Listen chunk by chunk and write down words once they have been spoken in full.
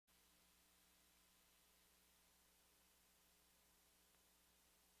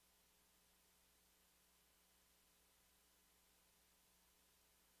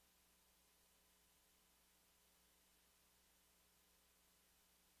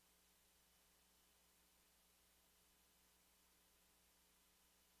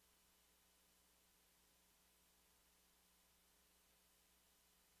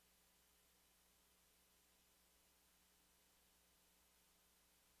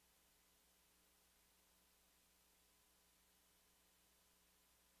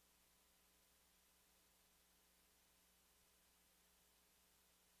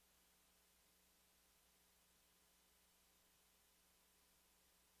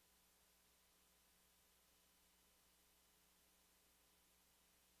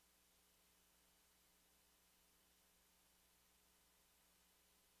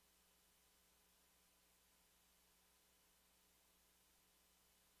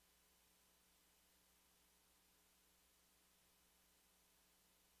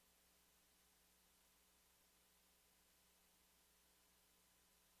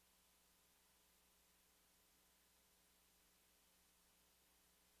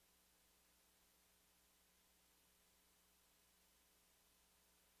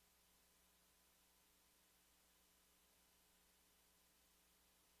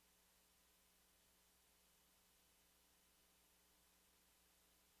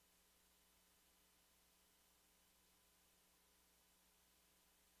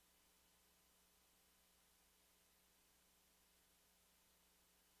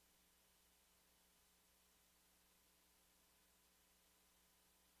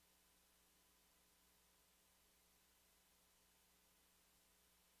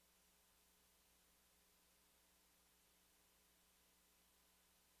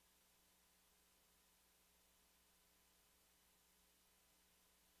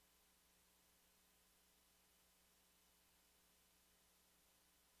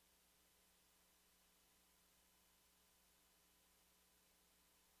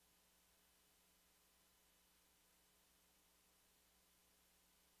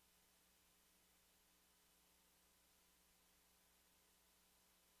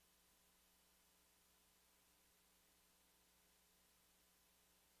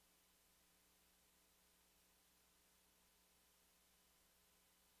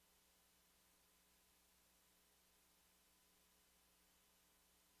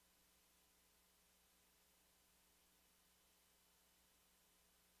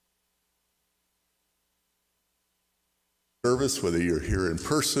Service, whether you're here in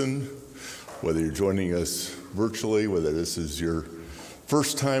person, whether you're joining us virtually, whether this is your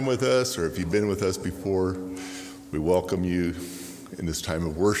first time with us or if you've been with us before, we welcome you in this time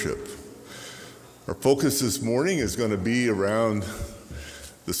of worship. Our focus this morning is going to be around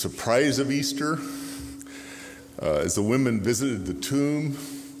the surprise of Easter. As the women visited the tomb,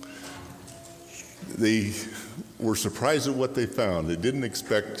 they were surprised at what they found. They didn't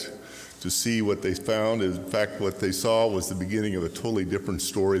expect to see what they found. In fact, what they saw was the beginning of a totally different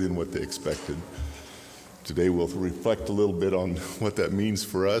story than what they expected. Today we'll reflect a little bit on what that means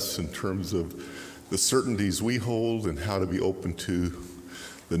for us in terms of the certainties we hold and how to be open to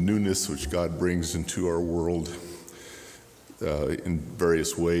the newness which God brings into our world in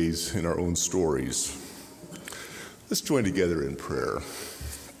various ways in our own stories. Let's join together in prayer.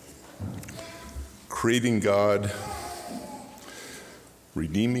 Creating God,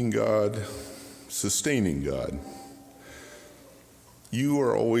 redeeming God, sustaining God. You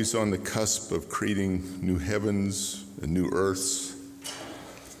are always on the cusp of creating new heavens and new earths.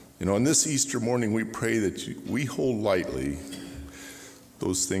 And on this Easter morning, we pray that we hold lightly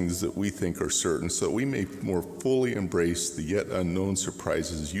those things that we think are certain so that we may more fully embrace the yet unknown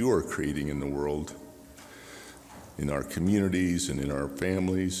surprises you are creating in the world, in our communities and in our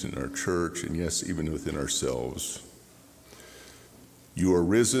families, in our church, and yes, even within ourselves. You are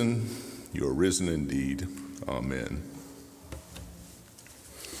risen indeed. Amen.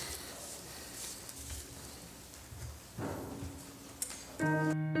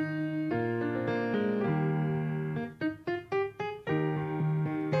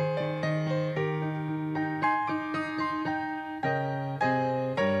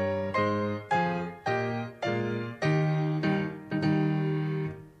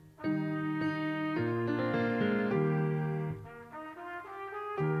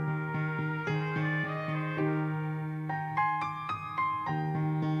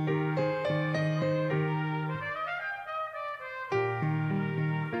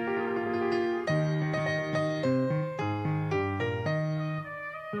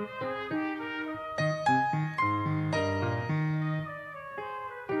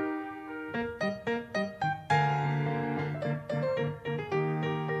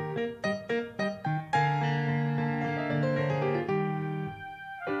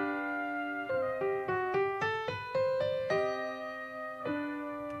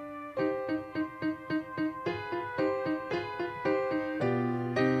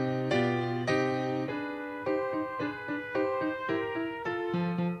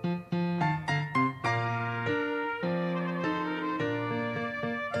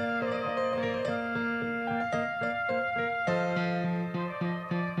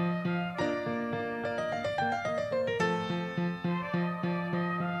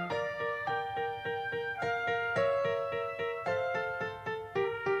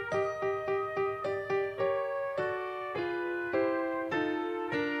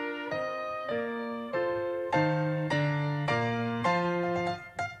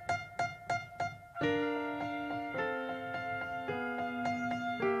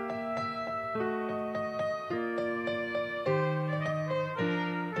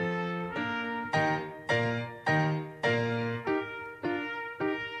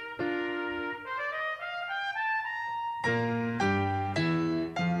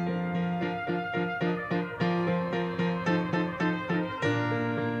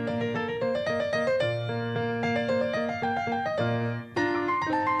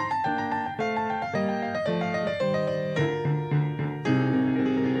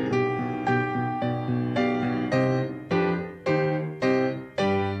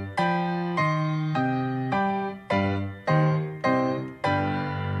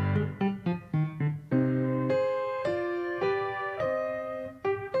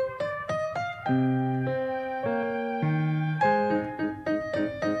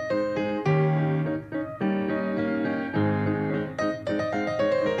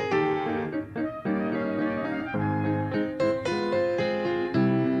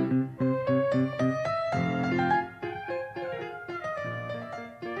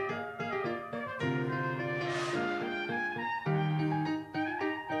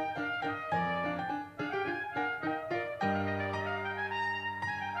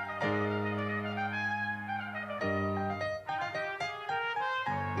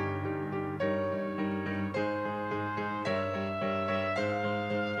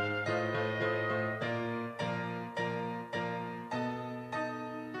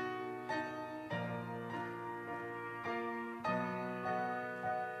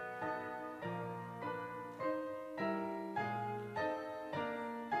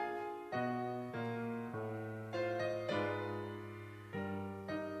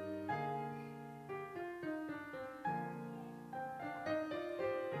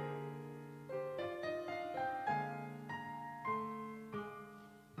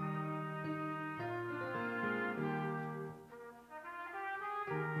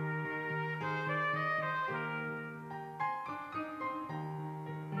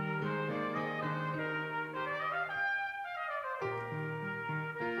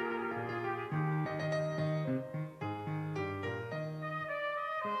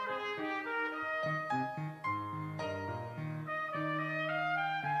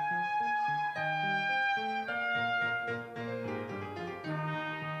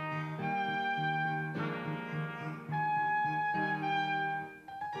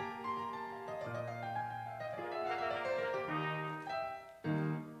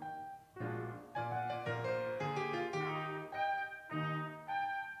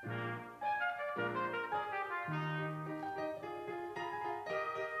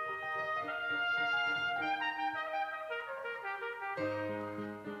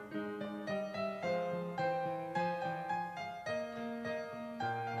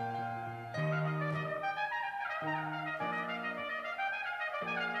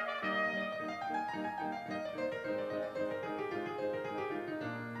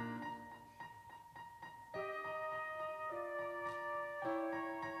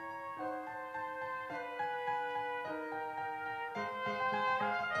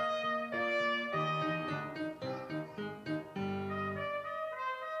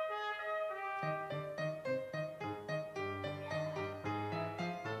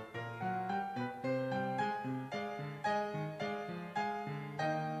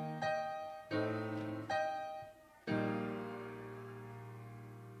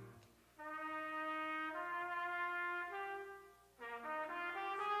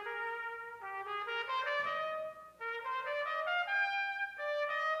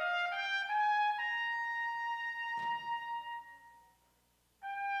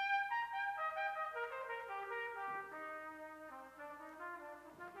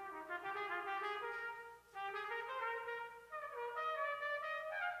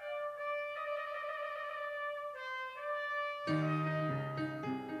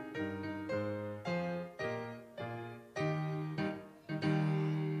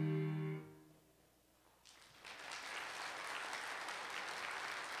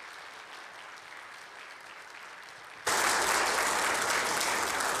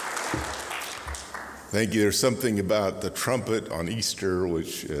 Thank you. There's something about the trumpet on Easter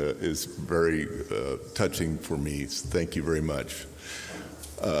which is very touching for me. Thank you very much.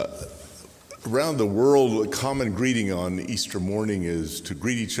 Around the world, a common greeting on Easter morning is to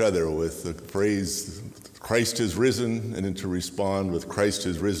greet each other with the phrase, Christ is risen, and then to respond with Christ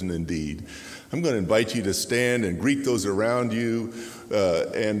is risen indeed. I'm going to invite you to stand and greet those around you.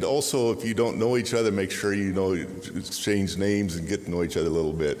 And also, if you don't know each other, make sure you know, exchange names and get to know each other a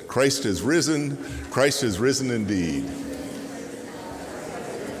little bit. Christ is risen indeed.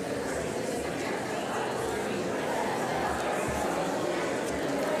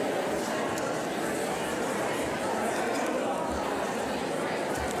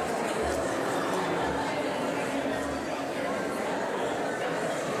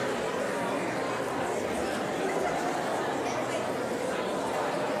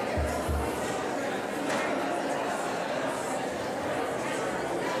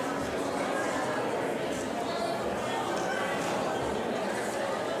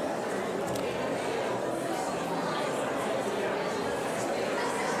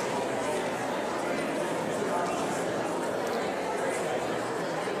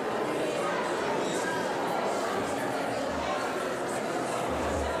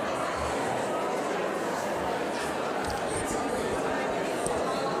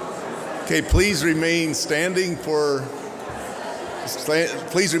 Okay, please remain standing for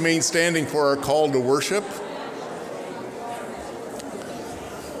our call to worship.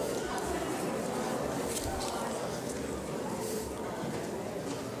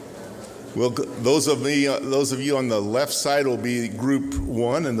 Well, those of you on the left side will be group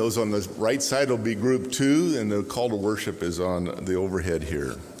 1, and those on the right side will be group 2, and the call to worship is on the overhead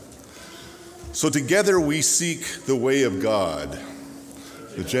here. So together we seek the way of God,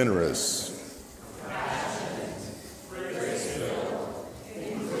 the generous,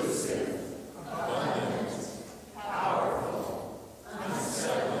 inclusive, abundant, powerful,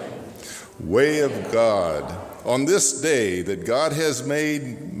 unsettling way of God. On this day that God has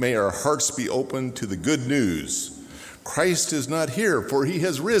made, may our hearts be open to the good news. Christ is not here, for he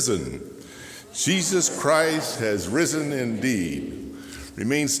has risen. Jesus Christ has risen indeed.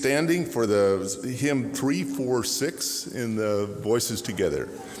 Remain standing for the hymn 346 in the voices together.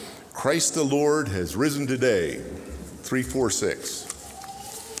 Christ the Lord has risen today. 346.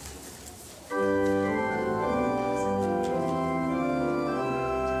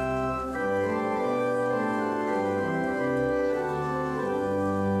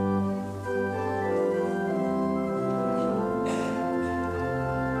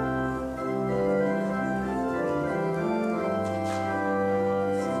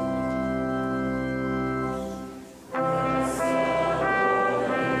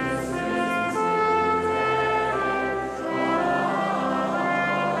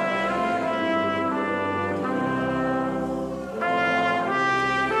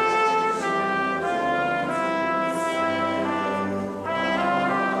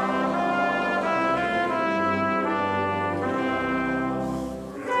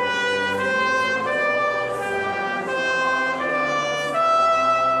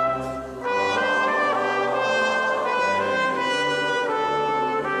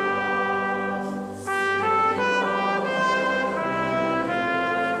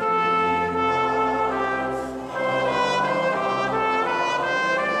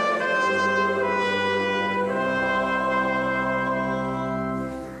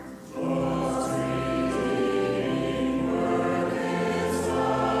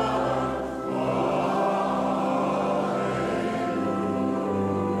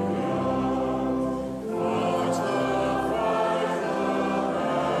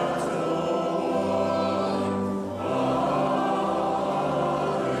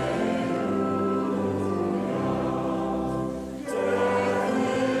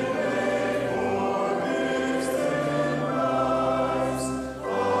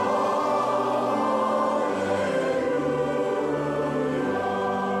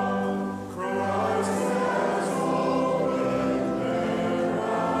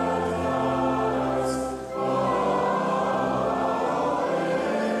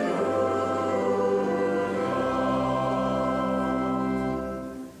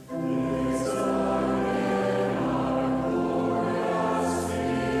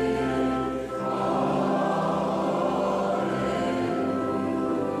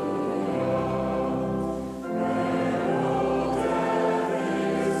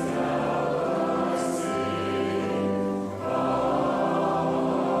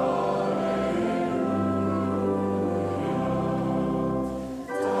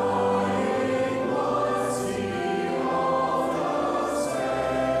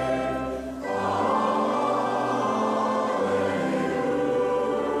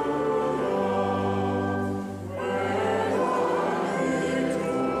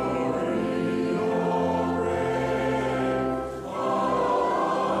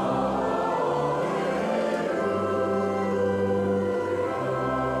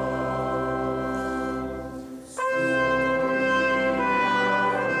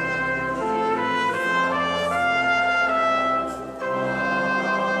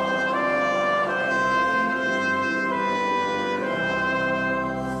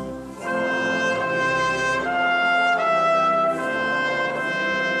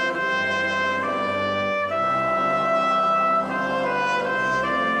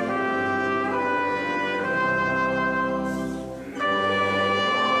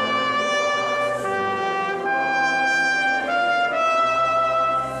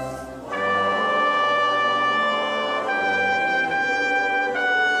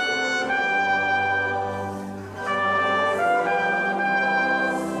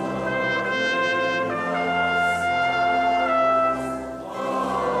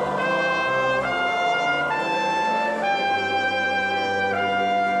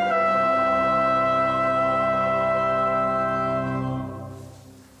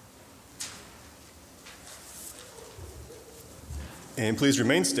 And please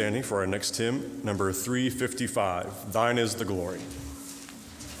remain standing for our next hymn, number 355, Thine is the Glory.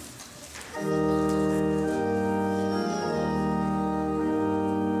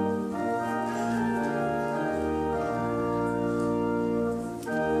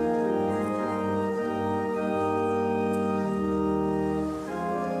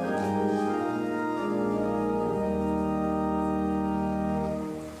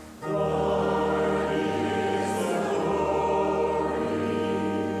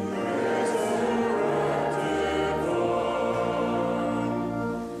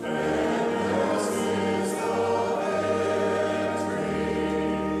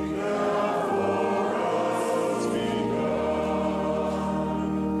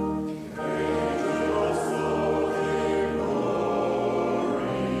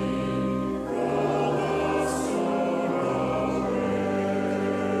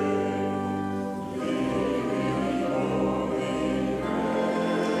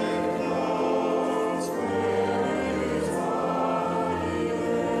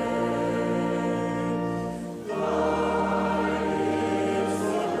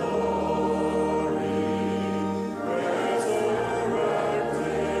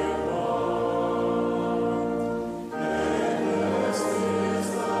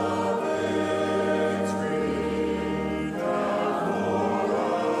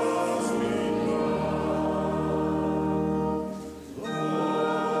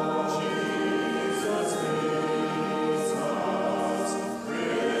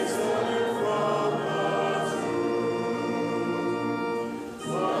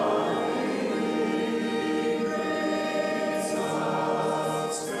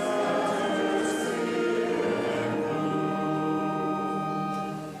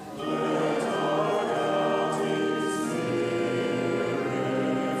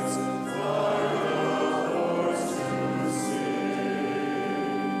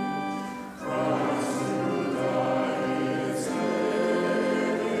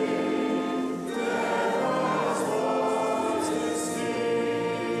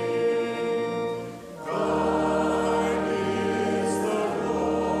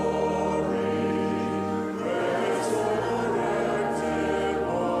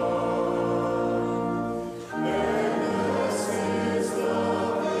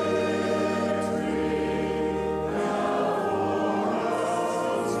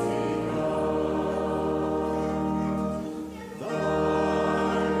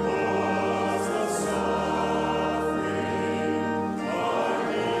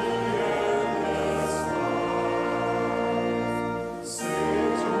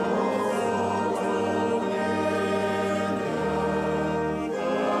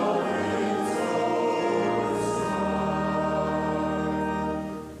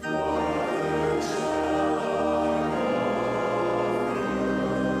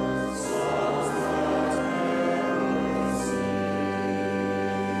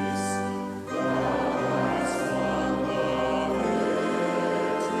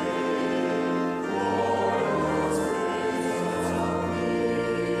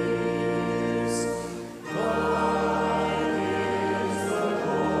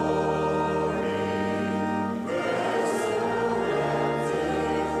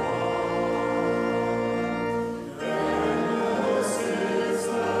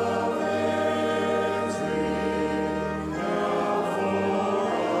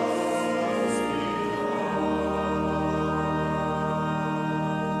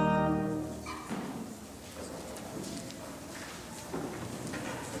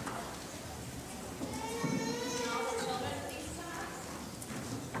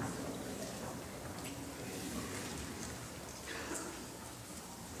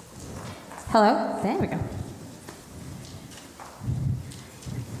 Hello? There we go.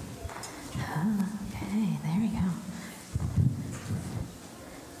 Okay, there we go.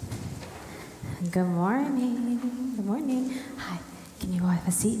 Good morning. Good morning. Hi. Can you have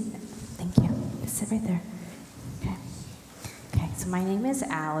a seat? Thank you. Just sit right there. Okay. Okay, so my name is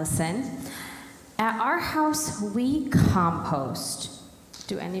Allison. At our house, we compost.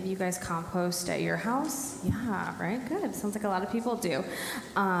 Do any of you guys compost at your house? Yeah, right? Good. Sounds like a lot of people do.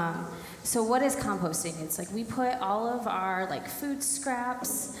 So what is composting? It's like we put all of our food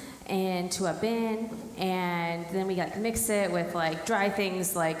scraps into a bin, and then we mix it with dry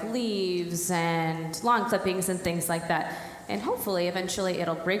things like leaves and lawn clippings and things like that. And hopefully, eventually,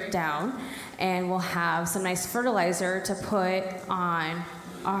 it'll break down, and we'll have some nice fertilizer to put on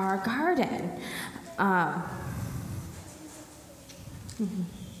our garden.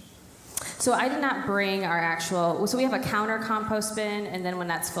 So I did not bring our actual, so we have a counter compost bin, and then when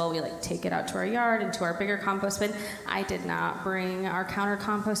that's full, we like take it out to our yard and to our bigger compost bin. I did not bring our counter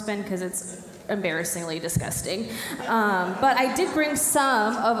compost bin because it's embarrassingly disgusting. But I did bring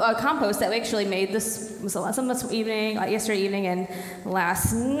some of a compost that we actually made some this evening, yesterday evening and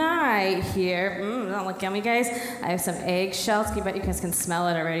last night here. Don't look yummy, guys. I have some eggshells. I bet you guys can smell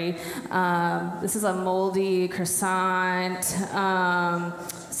it already. This is a moldy croissant.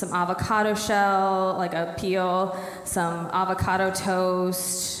 Some avocado shell, like a peel, some avocado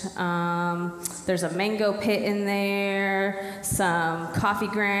toast, there's a mango pit in there, some coffee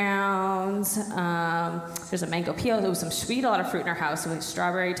grounds, there's a mango peel, there was a lot of fruit in our house, so we had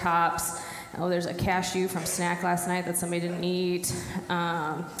strawberry tops. Oh, there's a cashew from snack last night that somebody didn't eat.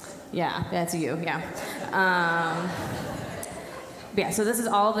 Yeah, that's you, yeah. But yeah, so this is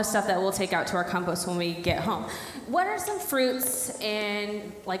all the stuff that we'll take out to our compost when we get home. What are some fruits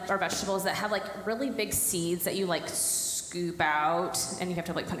and like our vegetables that have like really big seeds that you like scoop out and you have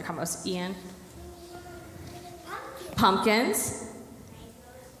to like put in your compost? Ian? Pumpkins.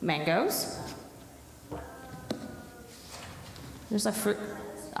 Mangoes. There's a fruit.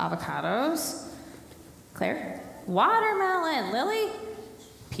 Avocados. Claire? Watermelon. Lily?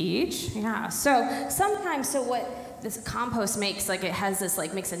 Peach. Yeah. So sometimes, what this compost makes, like it has this,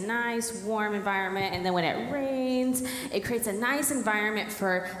 like makes a nice warm environment, and then when it rains, it creates a nice environment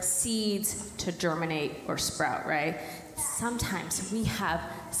for seeds to germinate or sprout, right? Sometimes we have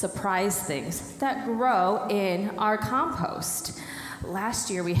surprise things that grow in our compost. Last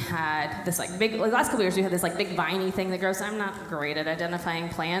year we had this like big, last couple years we had this like big viney thing that grows. I'm not great at identifying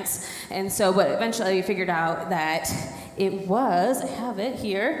plants. And so, but eventually we figured out that it was, I have it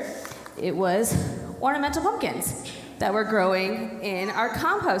here, it was ornamental pumpkins that were growing in our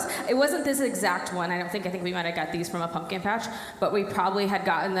compost. It wasn't this exact one. I think we might have got these from a pumpkin patch, but we probably had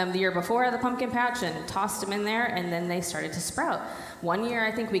gotten them the year before at the pumpkin patch and tossed them in there, and then they started to sprout. One year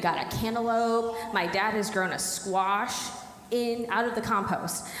I think we got a cantaloupe. My dad has grown a squash out of the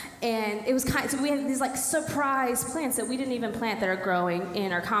compost. And it was so we had these like surprise plants that we didn't even plant that are growing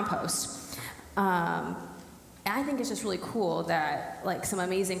in our compost. And I think it's just really cool that like some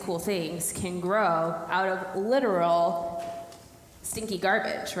amazing cool things can grow out of literal stinky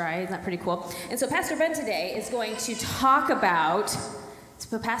garbage, right? Isn't that pretty cool? And so Pastor Ben today is going to talk about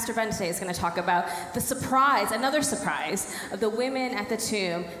the surprise, another surprise, of the women at the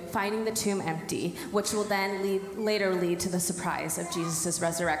tomb finding the tomb empty, which will then later lead to the surprise of Jesus'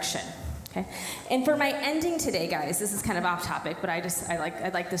 resurrection. Okay? And for my ending today, guys, this is kind of off topic, but I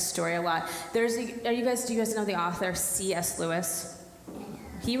like this story a lot. Do you guys know the author C.S. Lewis?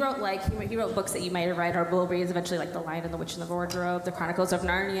 He wrote books that you might have read or will read eventually, like The Lion and the Witch and the Wardrobe, The Chronicles of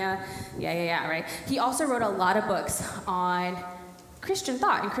Narnia. Yeah, right? He also wrote a lot of books on Christian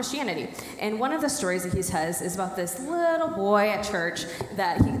thought and Christianity. And one of the stories that he says is about this little boy at church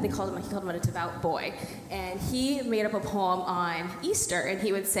that he called him a devout boy. And he made up a poem on Easter, and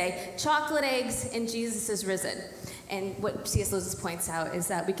he would say, "Chocolate eggs and Jesus is risen." And what C.S. Lewis points out is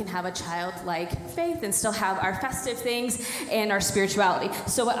that we can have a childlike faith and still have our festive things and our spirituality.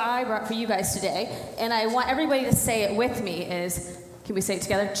 So what I brought for you guys today, and I want everybody to say it with me, is, can we say it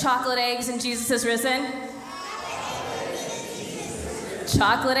together? Chocolate eggs and Jesus is risen.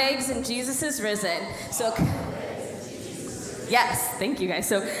 Chocolate eggs and Jesus is risen. So, yes, thank you guys.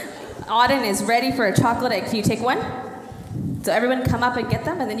 So, Auden is ready for a chocolate egg. Can you take one? So everyone come up and get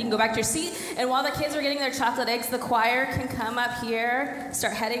them, and then you can go back to your seat. And while the kids are getting their chocolate eggs, the choir can come up here,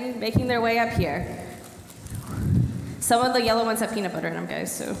 start making their way up here. Some of the yellow ones have peanut butter in them,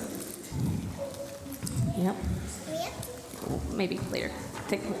 guys, so. Yep. Maybe later.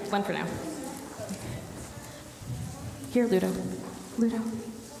 Take one for now. Here, Ludo.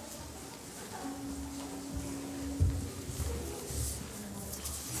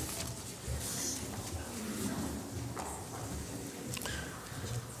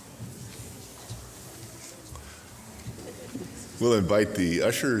 We'll invite the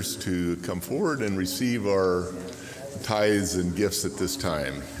ushers to come forward and receive our tithes and gifts at this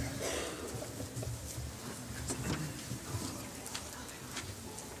time.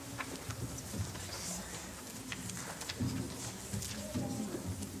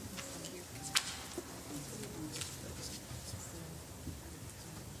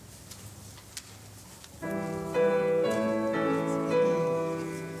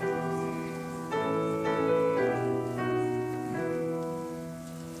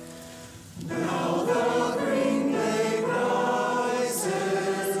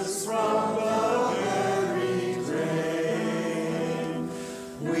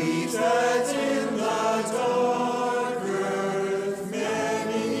 That in the dark earth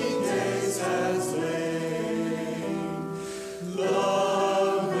many days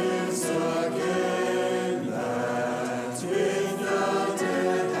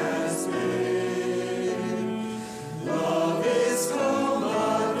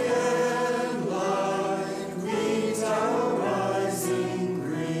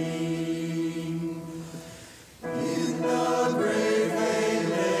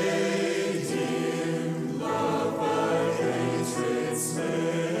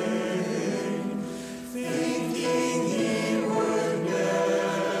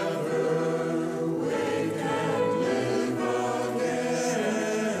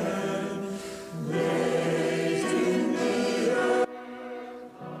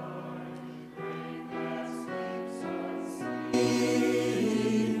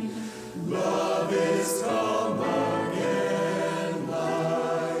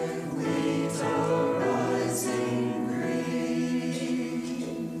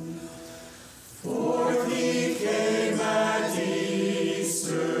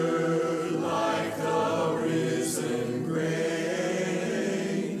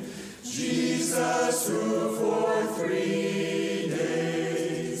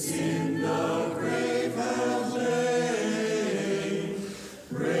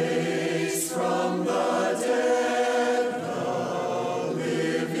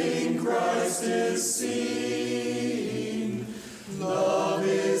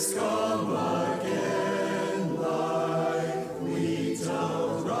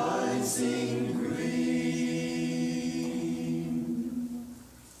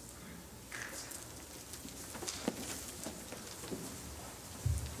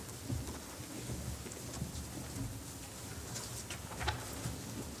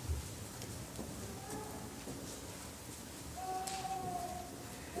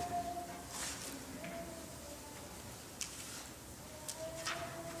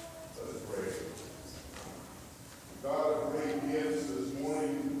God of great gifts, this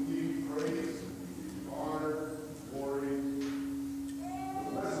morning we give you praise, we give you honor, glory, the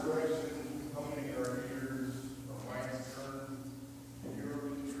resurrection coming in our ears, our minds turn to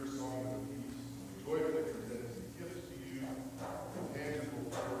your pure song of peace. We joyfully present these gifts to you, the tangible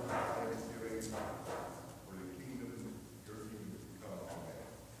part of thanksgiving, for the kingdom, your kingdom to come. Amen.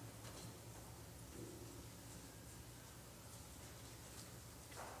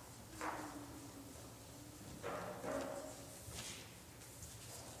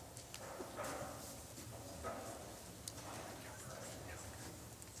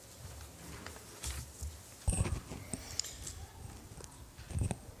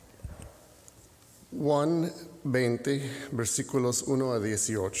 Juan 20, versículos 1 a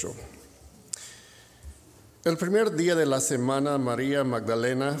 18. El primer día de la semana, María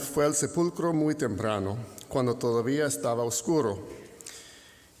Magdalena fue al sepulcro muy temprano, cuando todavía estaba oscuro,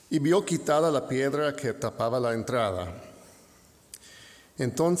 y vio quitada la piedra que tapaba la entrada.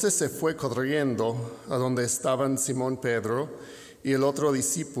 Entonces se fue corriendo a donde estaban Simón Pedro y el otro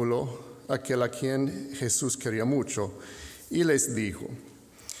discípulo, aquel a quien Jesús quería mucho, y les dijo: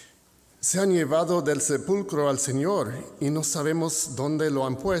 se han llevado del sepulcro al Señor y no sabemos dónde lo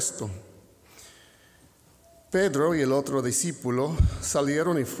han puesto. Pedro y el otro discípulo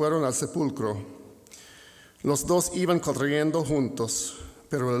salieron y fueron al sepulcro. Los dos iban corriendo juntos,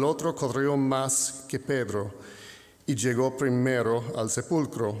 pero el otro corrió más que Pedro y llegó primero al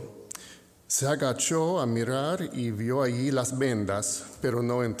sepulcro. Se agachó a mirar y vio allí las vendas, pero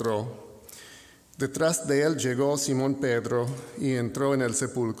no entró. Detrás de él llegó Simón Pedro y entró en el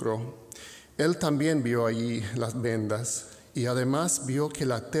sepulcro. Él también vio allí las vendas y además vio que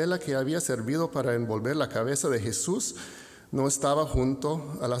la tela que había servido para envolver la cabeza de Jesús no estaba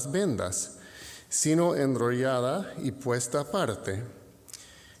junto a las vendas, sino enrollada y puesta aparte.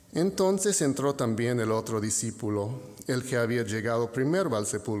 Entonces entró también el otro discípulo, el que había llegado primero al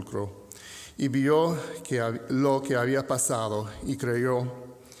sepulcro, y vio lo que había pasado y creyó,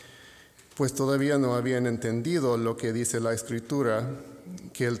 pues todavía no habían entendido lo que dice la Escritura,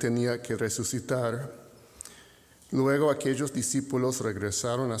 que él tenía que resucitar. Luego aquellos discípulos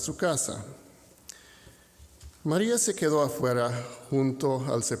regresaron a su casa. María se quedó afuera junto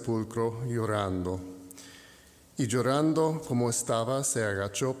al sepulcro llorando. Y llorando como estaba, se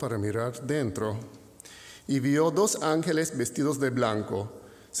agachó para mirar dentro. Y vio dos ángeles vestidos de blanco,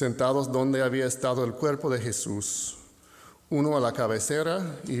 sentados donde había estado el cuerpo de Jesús, uno a la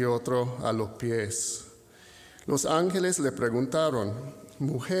cabecera y otro a los pies. Los ángeles le preguntaron: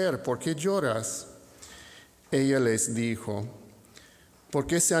 mujer, ¿por qué lloras? Ella les dijo: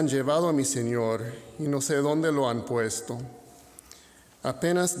 porque se han llevado a mi Señor y no sé dónde lo han puesto.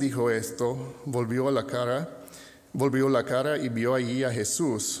 Apenas dijo esto, volvió la cara y vio allí a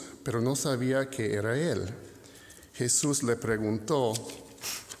Jesús, pero no sabía que era él. Jesús le preguntó: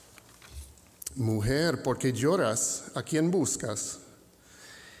 mujer, ¿por qué lloras? ¿A quién buscas?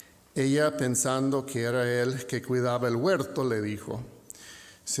 Ella, pensando que era él que cuidaba el huerto, le dijo: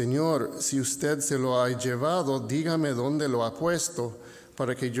 Señor, si usted se lo ha llevado, dígame dónde lo ha puesto,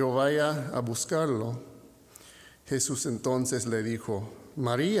 para que yo vaya a buscarlo. Jesús entonces le dijo: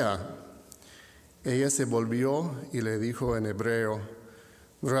 María. Ella se volvió y le dijo en hebreo: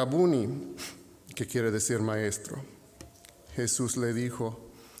 Rabuni, que quiere decir maestro. Jesús le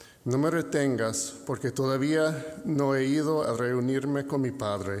dijo: no me retengas, porque todavía no he ido a reunirme con mi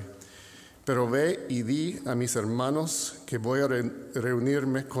Padre. Pero ve y di a mis hermanos que voy a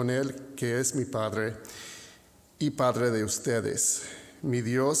reunirme con Él, que es mi Padre y Padre de ustedes, mi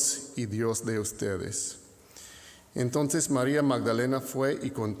Dios y Dios de ustedes. Entonces María Magdalena fue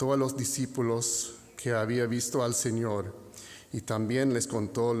y contó a los discípulos que había visto al Señor, y también les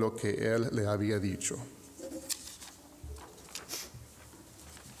contó lo que Él le había dicho.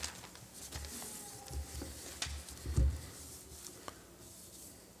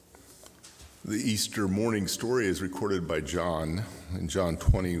 The Easter morning story is recorded by John in John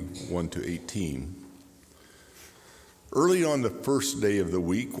 21 to 18. Early on the first day of the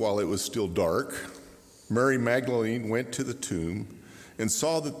week, while it was still dark, Mary Magdalene went to the tomb and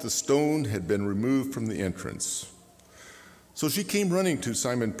saw that the stone had been removed from the entrance. So she came running to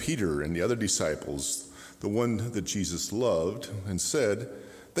Simon Peter and the other disciples, the one that Jesus loved, and said,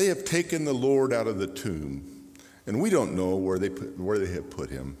 "They have taken the Lord out of the tomb, and we don't know where they have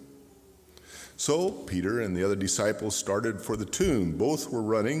put him." So Peter and the other disciples started for the tomb. Both were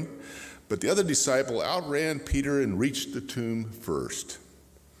running, but the other disciple outran Peter and reached the tomb first.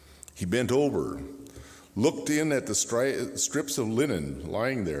 He bent over, looked in at the strips of linen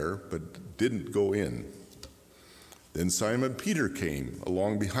lying there, but didn't go in. Then Simon Peter came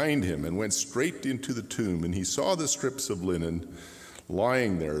along behind him and went straight into the tomb, and he saw the strips of linen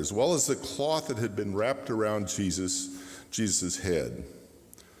lying there, as well as the cloth that had been wrapped around Jesus' head.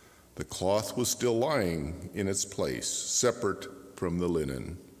 The cloth was still lying in its place, separate from the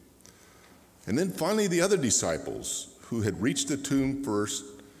linen. And then finally the other disciples, who had reached the tomb first,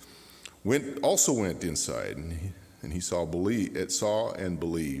 also went inside, and he saw and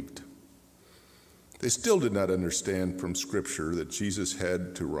believed. They still did not understand from Scripture that Jesus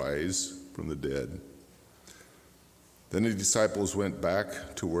had to rise from the dead. Then the disciples went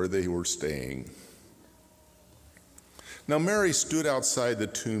back to where they were staying. Now Mary stood outside the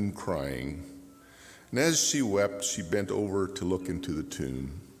tomb crying, and as she wept, she bent over to look into the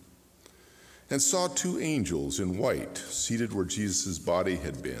tomb and saw two angels in white seated where Jesus' body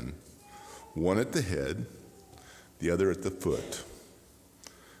had been, one at the head, the other at the foot.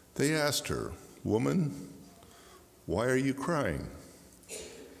 They asked her, "Woman, why are you crying?"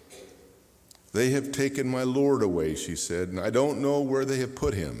 "They have taken my Lord away," she said, "and I don't know where they have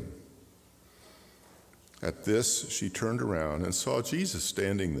put him." At this, she turned around and saw Jesus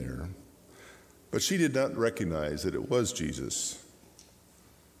standing there, but she did not recognize that it was Jesus.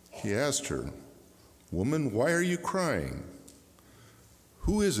 He asked her, "Woman, why are you crying?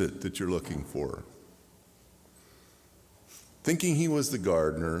 Who is it that you're looking for?" Thinking he was the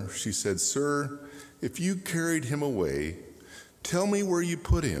gardener, she said, "Sir, if you carried him away, tell me where you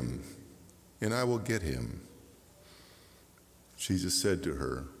put him, and I will get him." Jesus said to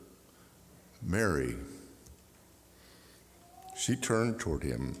her, "Mary." She turned toward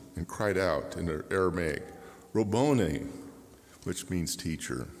him and cried out in Aramaic, "Rabboni," which means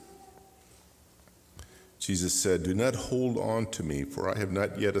teacher. Jesus said, "Do not hold on to me, for I have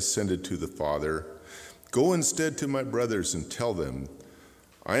not yet ascended to the Father. Go instead to my brothers and tell them,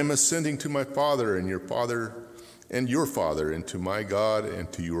 I am ascending to my Father, and your Father, and to my God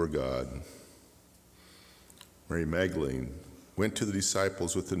and to your God." Mary Magdalene went to the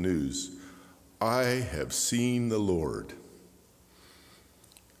disciples with the news, "I have seen the Lord."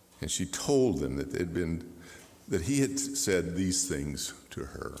 And she told them that he had said these things to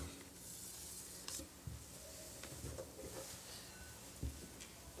her.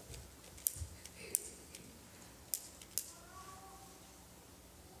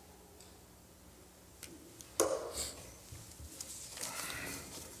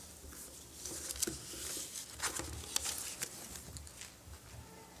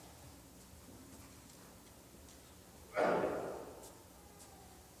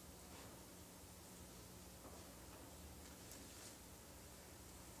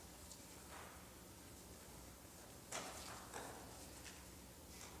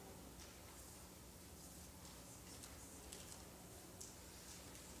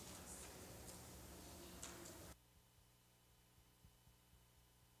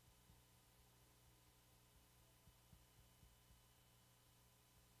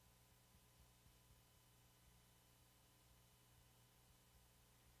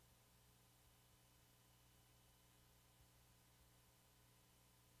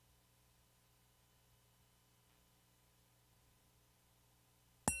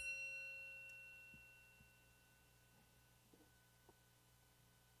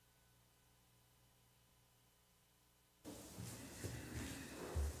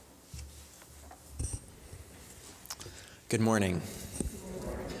 Good morning.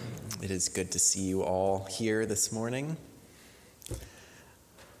 It is good to see you all here this morning.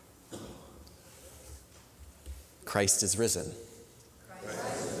 Christ is risen.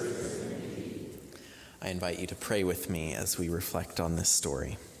 I invite you to pray with me as we reflect on this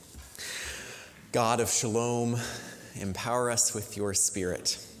story. God of Shalom, empower us with your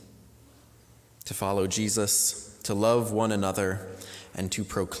Spirit to follow Jesus, to love one another, and to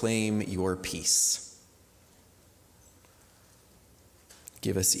proclaim your peace.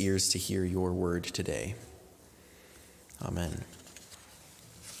 Give us ears to hear your word today. Amen.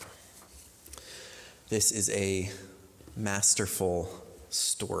 This is a masterful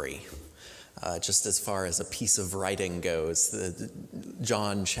story. Just as far as a piece of writing goes,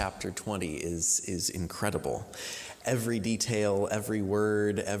 John chapter 20 is incredible. Every detail, every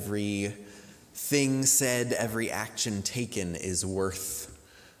word, every thing said, every action taken is worth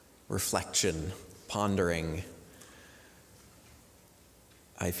reflection, pondering.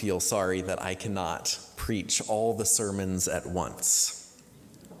 I feel sorry that I cannot preach all the sermons at once.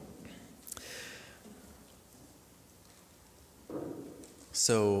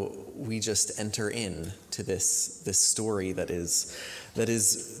 So we just enter in to this story that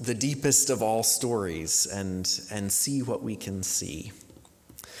is the deepest of all stories and see what we can see.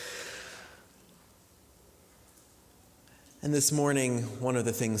 And this morning, one of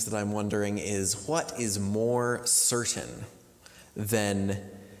the things that I'm wondering is, what is more certain than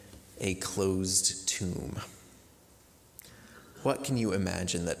a closed tomb? What can you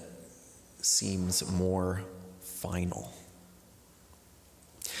imagine that seems more final?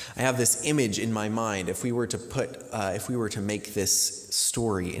 I have this image in my mind. If we were to make this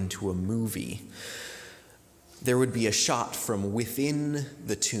story into a movie, there would be a shot from within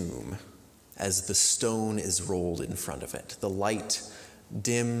the tomb as the stone is rolled in front of it. The light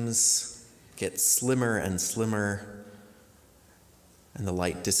dims, gets slimmer and slimmer, and the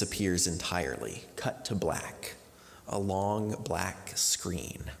light disappears entirely, cut to black, a long black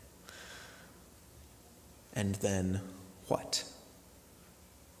screen. And then what?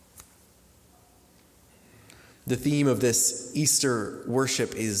 The theme of this Easter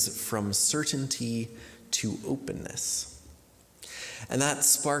worship is from certainty to openness. And that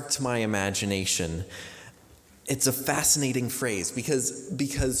sparked my imagination. It's a fascinating phrase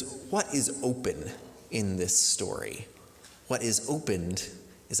because what is open in this story? What is opened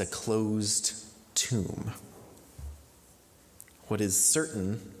is a closed tomb. What is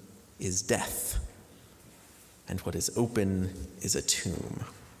certain is death, and what is open is a tomb.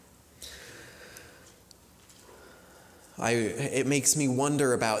 It makes me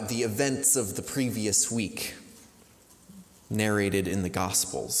wonder about the events of the previous week, narrated in the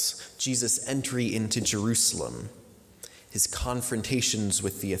Gospels. Jesus' entry into Jerusalem, his confrontations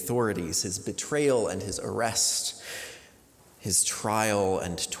with the authorities, his betrayal and his arrest, his trial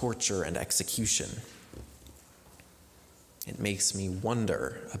and torture and execution. It makes me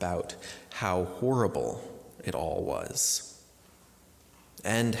wonder about how horrible it all was,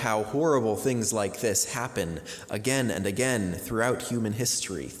 and how horrible things like this happen again and again throughout human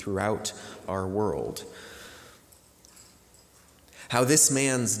history, throughout our world. How this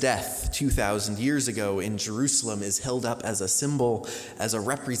man's death 2,000 years ago in Jerusalem is held up as a symbol, as a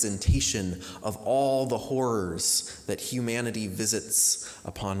representation of all the horrors that humanity visits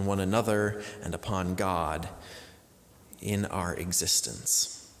upon one another and upon God in our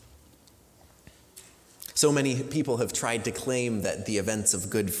existence. So many people have tried to claim that the events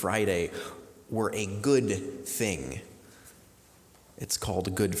of Good Friday were a good thing. It's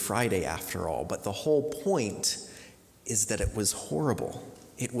called Good Friday after all, but the whole point is that it was horrible.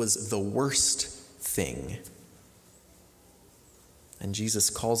 It was the worst thing. And Jesus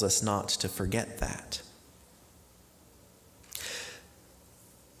calls us not to forget that.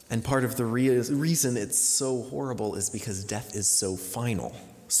 And part of the reason it's so horrible is because death is so final,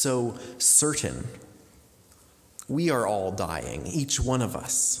 so certain. We are all dying, each one of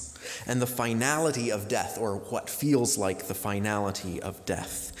us. And the finality of death, or what feels like the finality of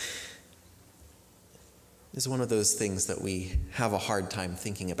death, is one of those things that we have a hard time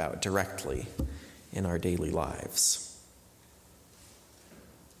thinking about directly in our daily lives.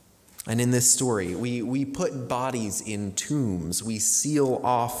 And in this story, we put bodies in tombs. We seal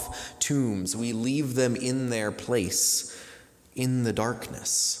off tombs. We leave them in their place in the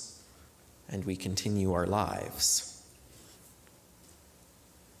darkness. And we continue our lives.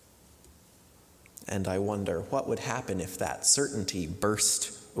 And I wonder, what would happen if that certainty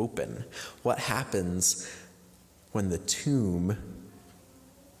burst open? What happens when the tomb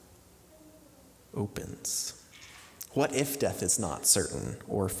opens? What if death is not certain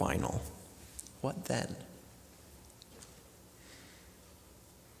or final? What then?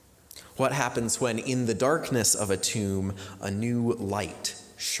 What happens when in the darkness of a tomb, a new light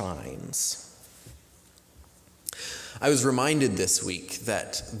shines? I was reminded this week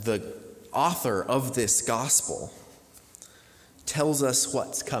that the author of this gospel tells us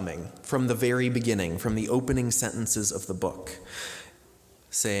what's coming from the very beginning, from the opening sentences of the book,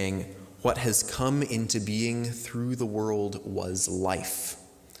 saying, "What has come into being through the world was life,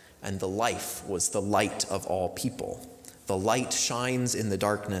 and the life was the light of all people. The light shines in the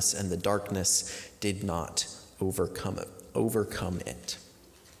darkness, and the darkness did not overcome it."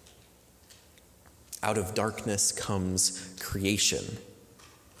 Out of darkness comes creation.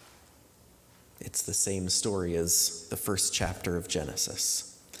 It's the same story as the first chapter of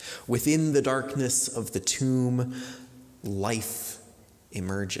Genesis. Within the darkness of the tomb, life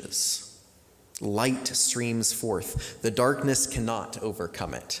emerges. Light streams forth. The darkness cannot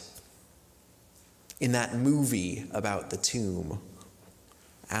overcome it. In that movie about the tomb,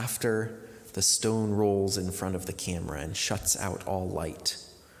 after the stone rolls in front of the camera and shuts out all light,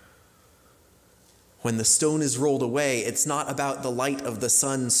 when the stone is rolled away, it's not about the light of the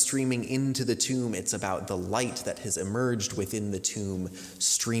sun streaming into the tomb. It's about the light that has emerged within the tomb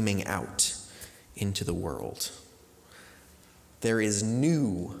streaming out into the world. There is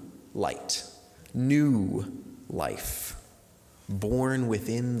new light, new life, born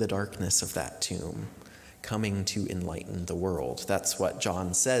within the darkness of that tomb, coming to enlighten the world. That's what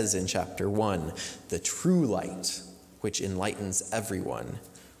John says in chapter 1. The true light, which enlightens everyone,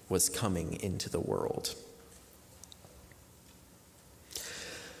 was coming into the world.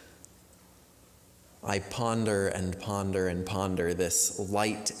 I ponder and ponder and ponder this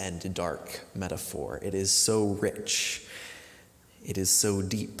light and dark metaphor. It is so rich. It is so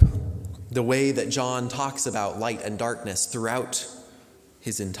deep. The way that John talks about light and darkness throughout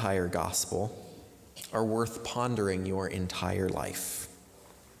his entire gospel are worth pondering your entire life.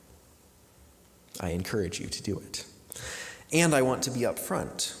 I encourage you to do it. And I want to be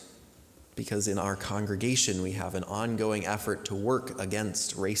upfront, because in our congregation we have an ongoing effort to work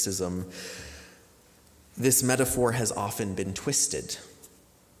against racism. This metaphor has often been twisted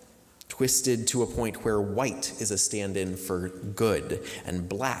to a point where white is a stand-in for good and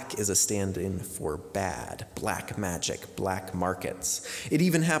black is a stand-in for bad, black magic, black markets. It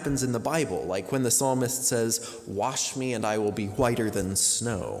even happens in the Bible, like when the psalmist says, "Wash me and I will be whiter than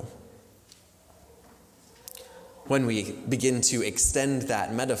snow." When we begin to extend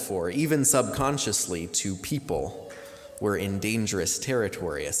that metaphor, even subconsciously, to people, we're in dangerous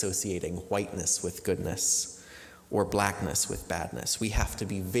territory, associating whiteness with goodness or blackness with badness. We have to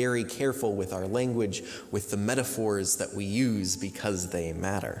be very careful with our language, with the metaphors that we use, because they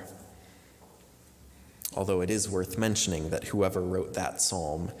matter. Although it is worth mentioning that whoever wrote that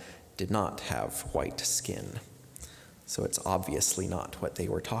psalm did not have white skin, so it's obviously not what they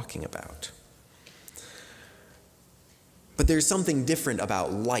were talking about. But there's something different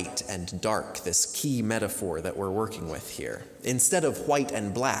about light and dark, this key metaphor that we're working with here. Instead of white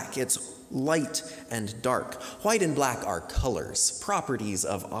and black, it's light and dark. White and black are colors, properties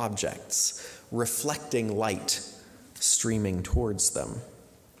of objects, reflecting light streaming towards them.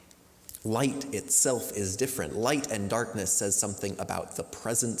 Light itself is different. Light and darkness says something about the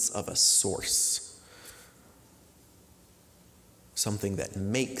presence of a source, something that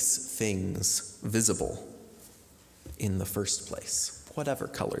makes things visible in the first place, whatever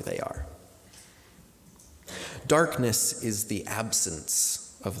color they are. Darkness is the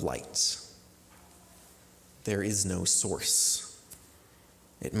absence of light. There is no source.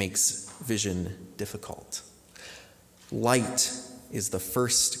 It makes vision difficult. Light is the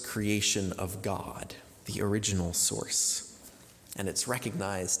first creation of God, the original source, and it's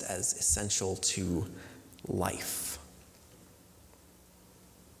recognized as essential to life.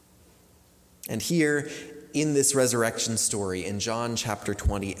 And here, in this resurrection story, in John chapter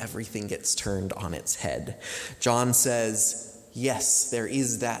 20, everything gets turned on its head. John says, yes, there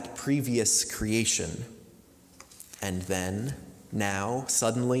is that previous creation. And then, now,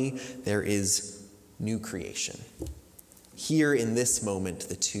 suddenly, there is new creation. Here in this moment,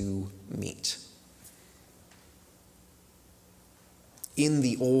 the two meet. In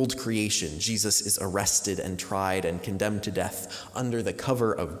the old creation, Jesus is arrested and tried and condemned to death under the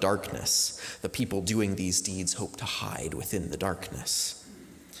cover of darkness. The people doing these deeds hope to hide within the darkness.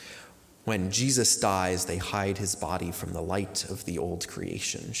 When Jesus dies, they hide his body from the light of the old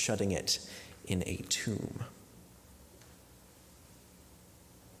creation, shutting it in a tomb.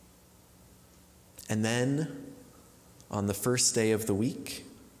 And then, on the first day of the week,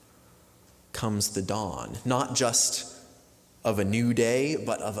 comes the dawn, not just of a new day,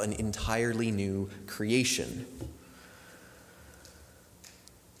 but of an entirely new creation.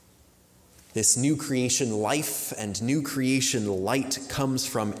 This new creation life and new creation light comes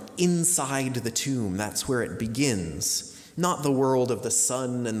from inside the tomb. That's where it begins. Not the world of the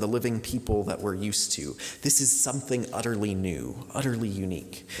sun and the living people that we're used to. This is something utterly new, utterly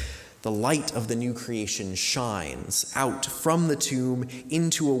unique. The light of the new creation shines out from the tomb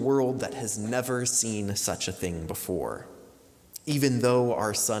into a world that has never seen such a thing before. Even though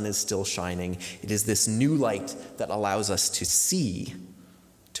our sun is still shining, it is this new light that allows us to see,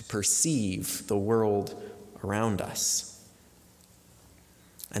 to perceive the world around us.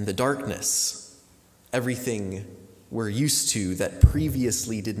 And the darkness Everything we're used to that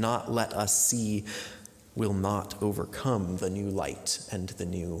previously did not let us see will not overcome the new light and the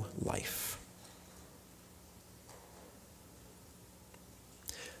new life.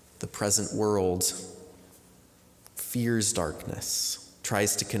 The present world fears darkness,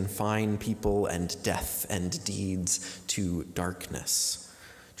 tries to confine people and death and deeds to darkness,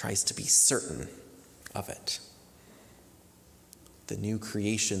 tries to be certain of it. The new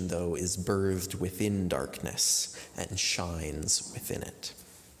creation, though, is birthed within darkness and shines within it.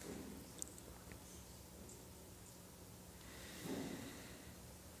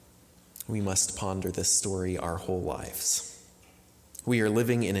 We must ponder this story our whole lives. We are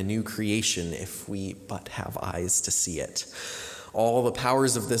living in a new creation if we but have eyes to see it. All the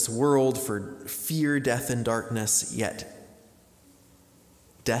powers of this world fear death and darkness, yet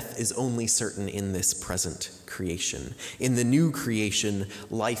death is only certain in this present creation. In the new creation,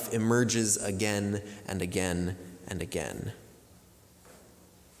 life emerges again and again and again.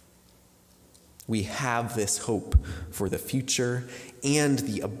 We have this hope for the future and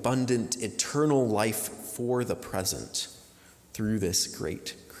the abundant eternal life for the present through this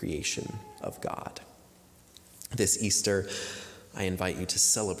great creation of God. This Easter, I invite you to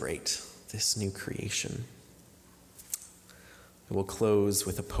celebrate this new creation. I will close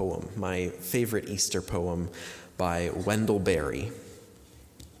with a poem, my favorite Easter poem by Wendell Berry,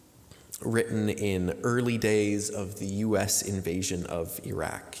 written in early days of the U.S. invasion of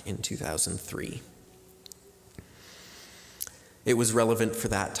Iraq in 2003. It was relevant for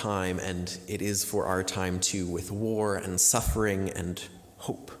that time, and it is for our time too, with war and suffering and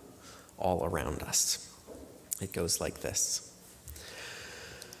hope all around us. It goes like this.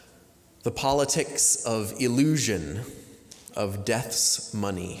 The politics of illusion, of death's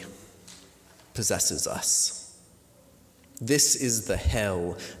money, possesses us. This is the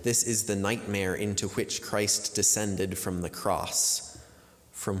hell, this is the nightmare into which Christ descended from the cross,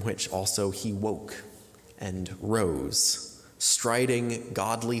 from which also he woke and rose, striding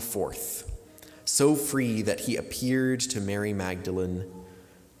godly forth, so free that he appeared to Mary Magdalene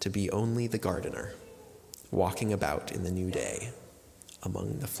to be only the gardener, walking about in the new day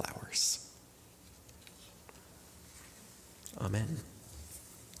among the flowers. Amen.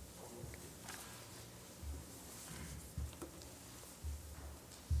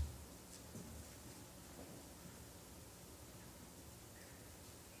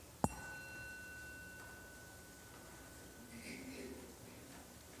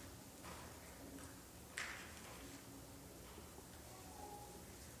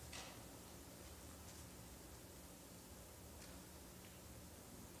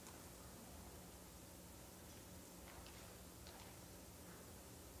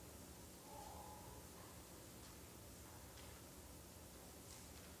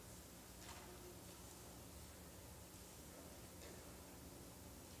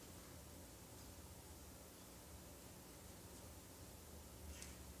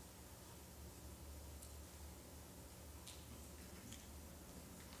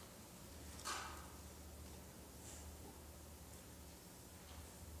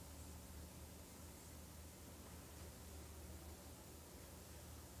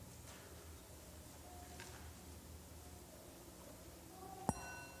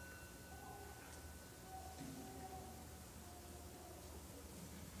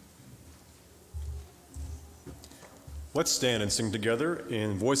 Let's stand and sing together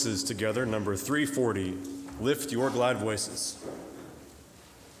in Voices Together, number 340, Lift Your Glad Voices.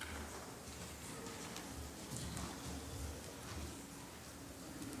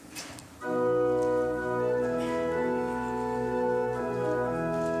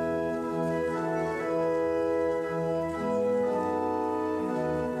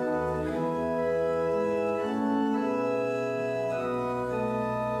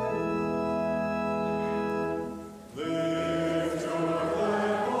 Lift your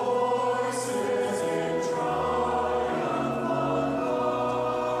voices in triumph.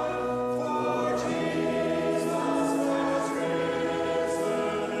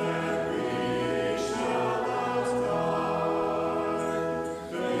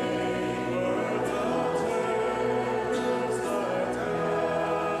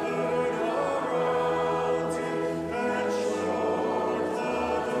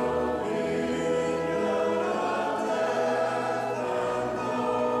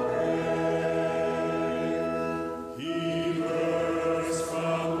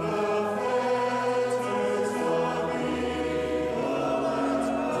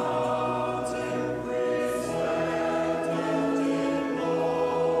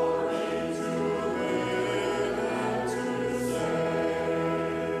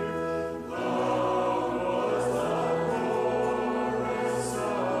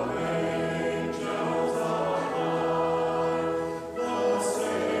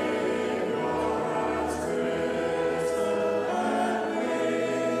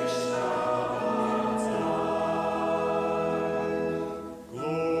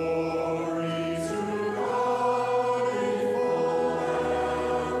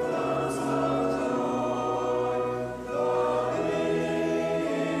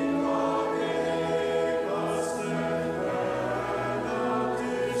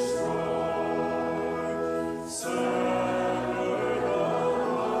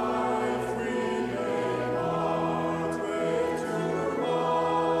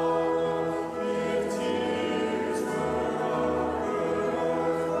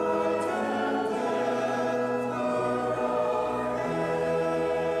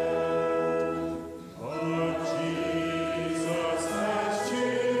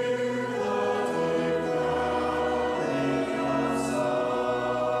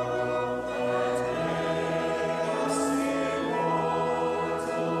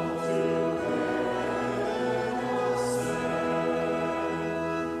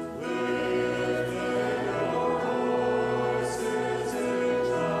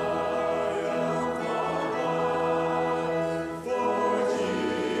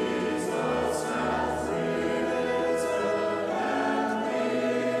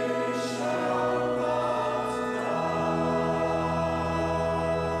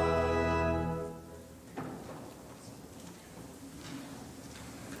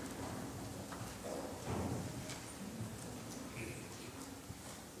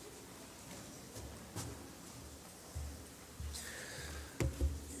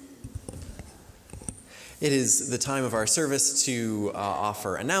 It is the time of our service to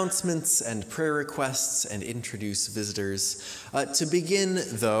offer announcements and prayer requests and introduce visitors. To begin,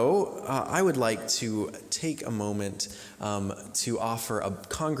 though, I would like to take a moment to offer a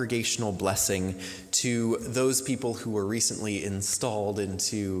congregational blessing to those people who were recently installed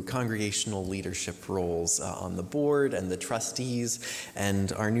into congregational leadership roles on the board and the trustees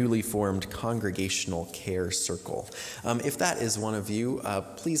and our newly formed Congregational Care Circle. If that is one of you,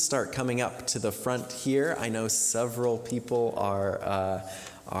 please start coming up to the front here. I know several people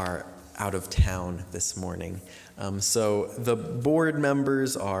are out of town this morning. So the board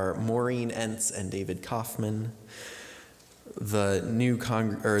members are Maureen Entz and David Kaufman. The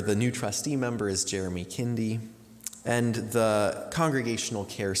new trustee member is Jeremy Kindy. And the Congregational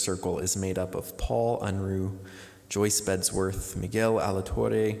Care Circle is made up of Paul Unruh, Joyce Bedsworth, Miguel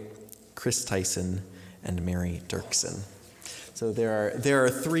Alatorre, Chris Tyson, and Mary Dirksen. So there are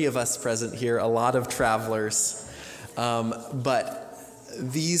three of us present here, a lot of travelers, but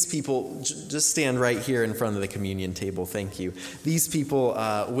these people, just stand right here in front of the communion table, thank you. These people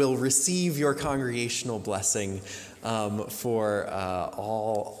will receive your congregational blessing for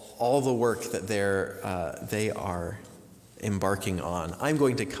all the work that they are embarking on. I'm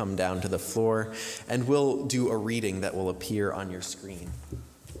going to come down to the floor and we'll do a reading that will appear on your screen.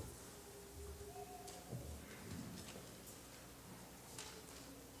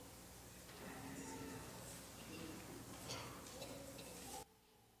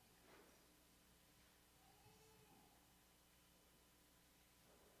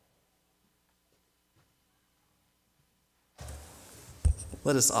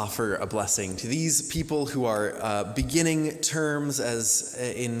 Let us offer a blessing to these people who are beginning terms as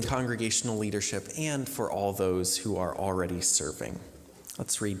in congregational leadership and for all those who are already serving.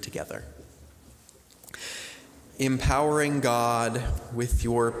 Let's read together. Empowering God with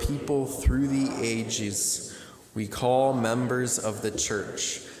your people through the ages, we call members of the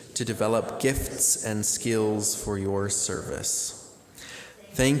church to develop gifts and skills for your service.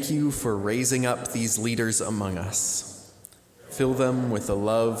 Thank you for raising up these leaders among us. Fill them with the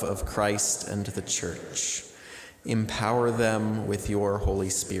love of Christ and the church. Empower them with your Holy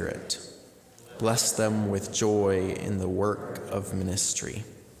Spirit. Bless them with joy in the work of ministry.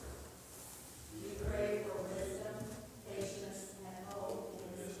 We pray for wisdom, patience, and hope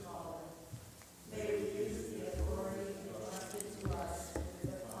in this calling. May we use the authority entrusted to us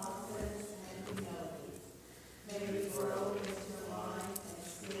with confidence and humility. May we grow into the mind and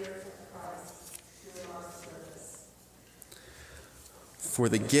spirit of Christ through our service. For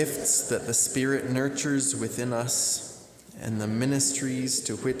the gifts that the Spirit nurtures within us and the ministries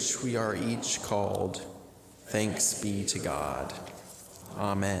to which we are each called, thanks be to God.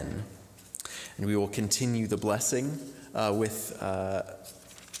 Amen. And we will continue the blessing with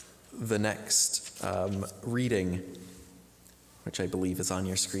the next reading, which I believe is on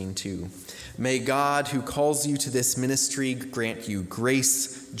your screen too. May God, who calls you to this ministry, grant you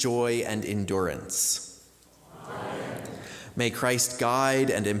grace, joy, and endurance. May Christ guide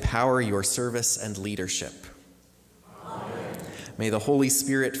and empower your service and leadership. Amen. May the Holy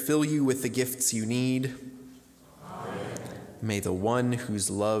Spirit fill you with the gifts you need. Amen. May the one whose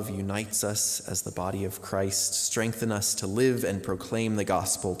love unites us as the body of Christ strengthen us to live and proclaim the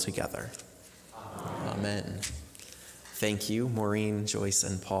gospel together. Amen. Amen. Thank you, Maureen, Joyce,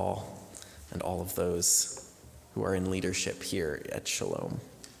 and Paul, and all of those who are in leadership here at Shalom.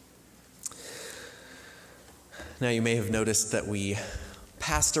 Now, you may have noticed that we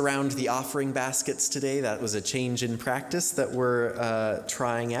passed around the offering baskets today. That was a change in practice that we're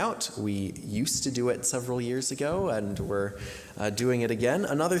trying out. We used to do it several years ago, and we're doing it again.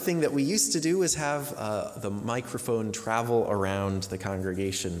 Another thing that we used to do is have the microphone travel around the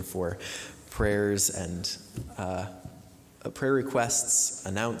congregation for prayers and prayer requests,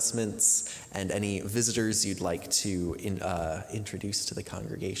 announcements, and any visitors you'd like to introduce to the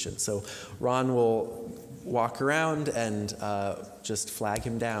congregation. So Ron will walk around and just flag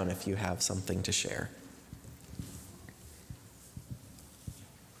him down if you have something to share.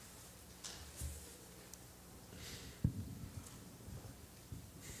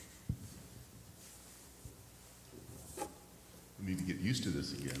 We need to get used to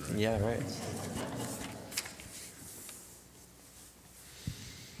this again, right? Yeah, right.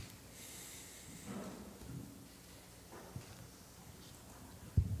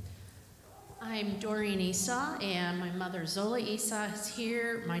 I'm Doreen Esau, and my mother Zola Esau is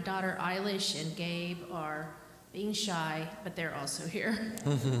here. My daughter Eilish and Gabe are being shy, but they're also here.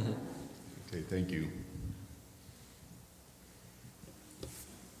 Okay, thank you.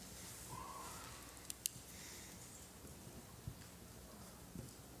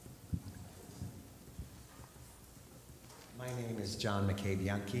 is John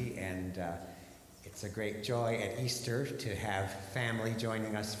McCabe-Yunke, and it's a great joy at Easter to have family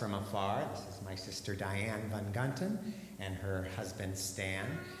joining us from afar. This is my sister Diane Van Gunten and her husband Stan.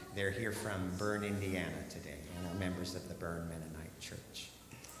 They're here from Bern, Indiana today, and are members of the Bern Mennonite Church.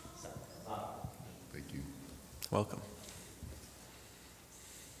 So, Thank you. Welcome.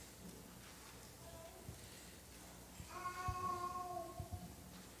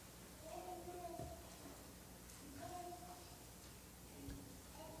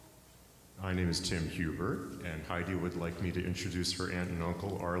 My name is Tim Hubert, and Heidi would like me to introduce her aunt and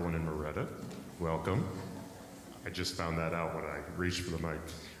uncle, Arlen and Moretta. Welcome. I just found that out when I reached for the mic.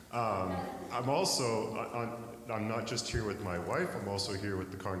 I'm also, I'm not just here with my wife, I'm also here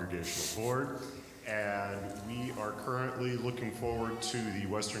with the Congregational Board, and we are currently looking forward to the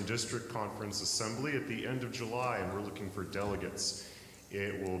Western District Conference Assembly at the end of July, and we're looking for delegates.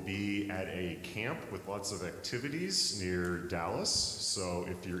 It will be at a camp with lots of activities near Dallas. So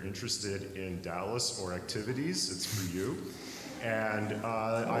if you're interested in Dallas or activities, it's for you. And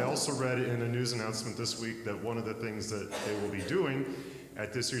I also read in a news announcement this week that one of the things that they will be doing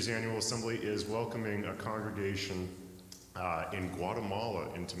at this year's annual assembly is welcoming a congregation in Guatemala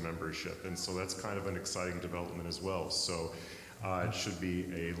into membership. And so that's kind of an exciting development as well. So it should be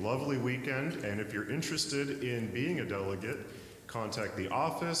a lovely weekend. And if you're interested in being a delegate, contact the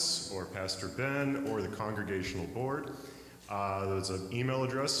office or Pastor Ben or the Congregational Board. There's an email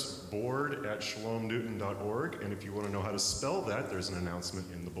address, board@shalomnewton.org, and if you want to know how to spell that, there's an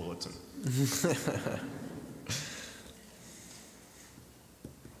announcement in the bulletin.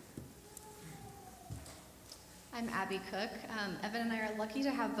 I'm Abby Cook. Evan and I are lucky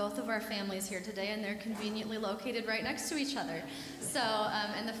to have both of our families here today, and they're conveniently located right next to each other. So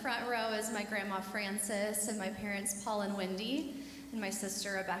in the front row is my grandma Frances and my parents Paul and Wendy, and my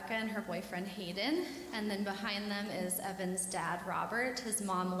sister Rebecca and her boyfriend Hayden. And then behind them is Evan's dad Robert, his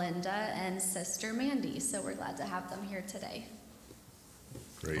mom Linda, and sister Mandy. So we're glad to have them here today.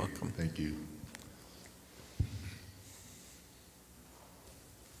 Great. Welcome. Thank you.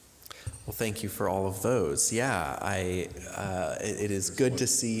 Well, thank you for all of those. Yeah, it is good to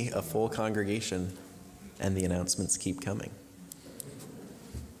see a full congregation, and the announcements keep coming.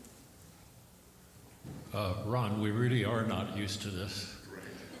 Ron, we really are not used to this.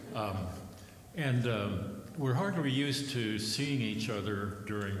 We're hardly used to seeing each other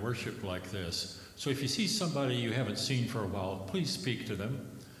during worship like this. So if you see somebody you haven't seen for a while, please speak to them,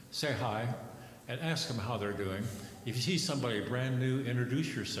 say hi, and ask them how they're doing. If you see somebody brand new,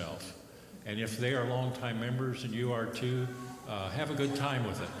 introduce yourself. And if they are longtime members and you are too, have a good time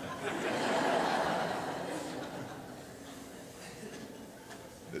with it.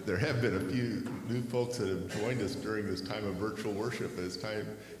 There have been a few new folks that have joined us during this time of virtual worship. It's a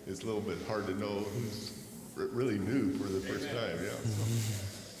little bit hard to know who's really new for the first time. Yeah.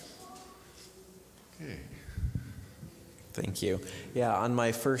 Okay. Thank you. Yeah, on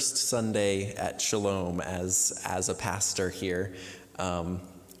my first Sunday at Shalom as a pastor here,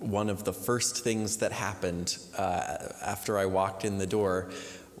 one of the first things that happened after I walked in the door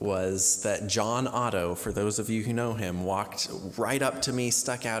was that John Otto, for those of you who know him, walked right up to me,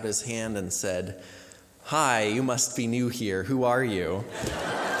 stuck out his hand and said, "Hi, you must be new here. Who are you?"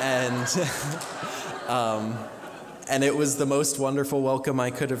 And it was the most wonderful welcome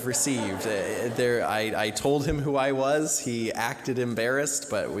I could have received. I told him who I was. He acted embarrassed,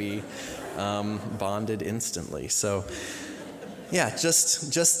 but we bonded instantly. So, yeah,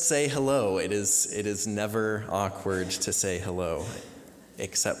 just say hello. It is never awkward to say hello,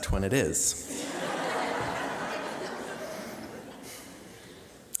 except when it is.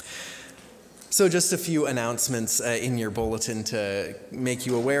 So just a few announcements in your bulletin to make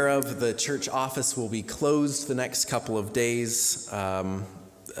you aware of. The church office will be closed the next couple of days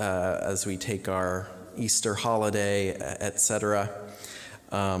as we take our Easter holiday, etc.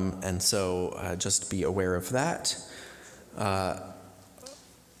 And so just be aware of that.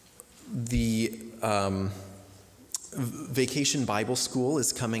 The Vacation Bible School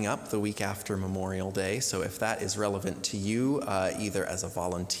is coming up the week after Memorial Day, so if that is relevant to you, either as a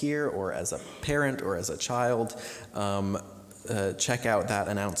volunteer or as a parent or as a child, check out that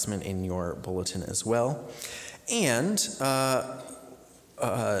announcement in your bulletin as well. And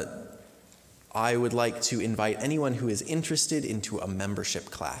I would like to invite anyone who is interested into a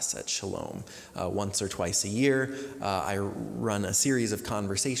membership class at Shalom. Once or twice a year, I run a series of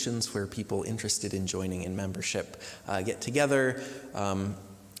conversations where people interested in joining in membership get together,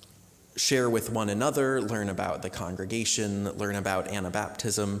 share with one another, learn about the congregation, learn about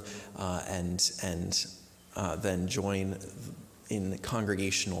Anabaptism, and then join in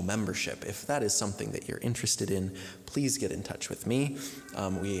congregational membership. If that is something that you're interested in, please get in touch with me.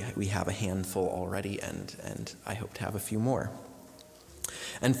 We have a handful already, and I hope to have a few more.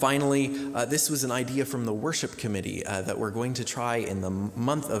 And finally, this was an idea from the worship committee that we're going to try in the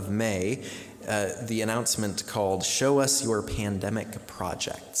month of May, the announcement called Show Us Your Pandemic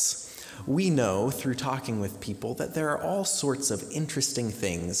Projects. We know through talking with people that there are all sorts of interesting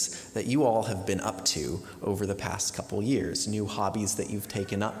things that you all have been up to over the past couple years, new hobbies that you've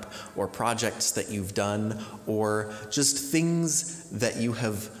taken up, or projects that you've done, or just things that you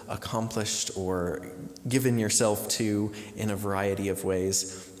have accomplished or given yourself to in a variety of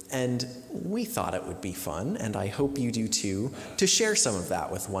ways. And we thought it would be fun, and I hope you do too, to share some of that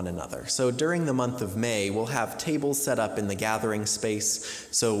with one another. So during the month of May, we'll have tables set up in the gathering space.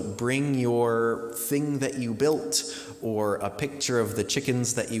 So bring your thing that you built, or a picture of the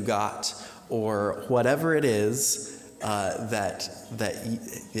chickens that you got, or whatever it is that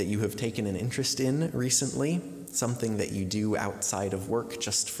you have taken an interest in recently, something that you do outside of work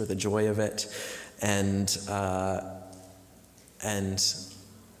just for the joy of it, and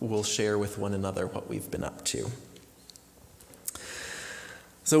we'll share with one another what we've been up to.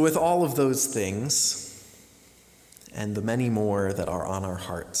 So with all of those things, and the many more that are on our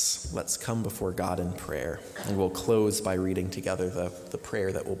hearts, let's come before God in prayer, and we'll close by reading together the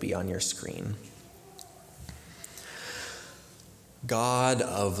prayer that will be on your screen. God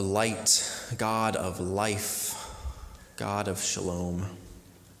of light, God of life, God of shalom,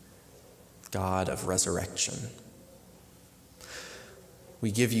 God of resurrection, we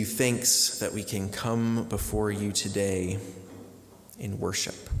give you thanks that we can come before you today in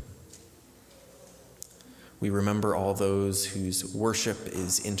worship. We remember all those whose worship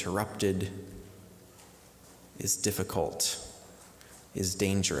is interrupted, is difficult, is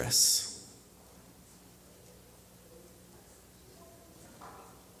dangerous.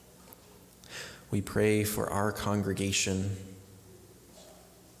 We pray for our congregation,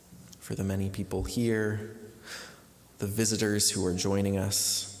 for the many people here, the visitors who are joining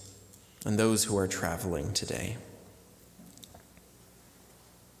us, and those who are traveling today.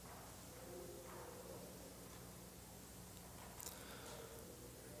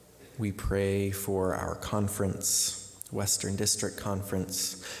 We pray for our conference, Western District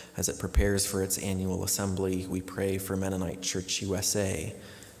Conference, as it prepares for its annual assembly. We pray for Mennonite Church USA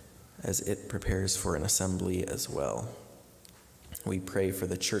as it prepares for an assembly as well. We pray for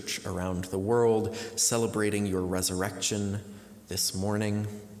the church around the world celebrating your resurrection this morning.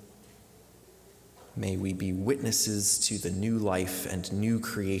 May we be witnesses to the new life and new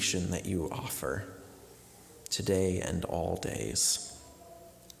creation that you offer today and all days.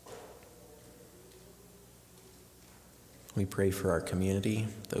 We pray for our community,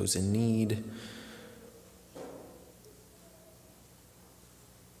 those in need,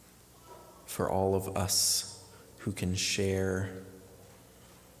 for all of us who can share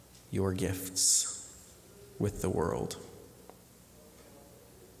your gifts with the world.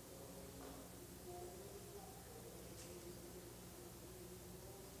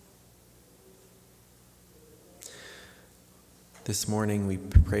 This morning we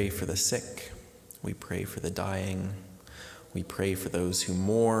pray for the sick, we pray for the dying, we pray for those who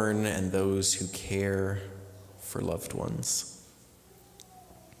mourn and those who care for loved ones.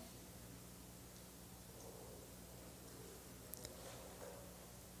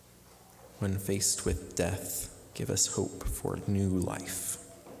 When faced with death, give us hope for new life.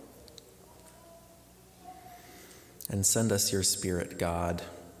 And send us your Spirit, God,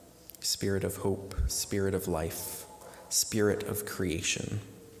 Spirit of hope, Spirit of life, Spirit of creation,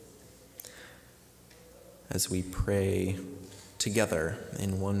 as we pray together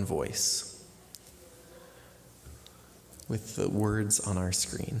in one voice with the words on our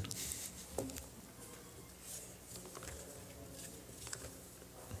screen.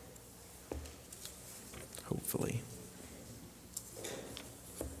 Hopefully.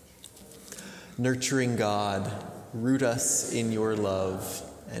 Nurturing God, root us in your love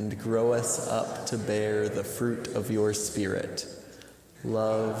and grow us up to bear the fruit of your Spirit.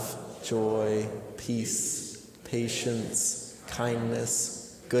 Love, joy, peace, patience,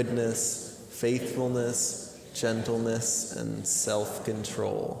 kindness, goodness, faithfulness, gentleness, and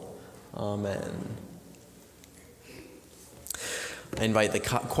self-control. Amen. I invite the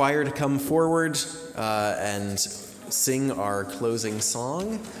choir to come forward and sing our closing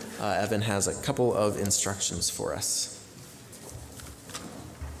song. Evan has a couple of instructions for us.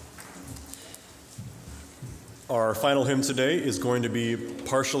 Our final hymn today is going to be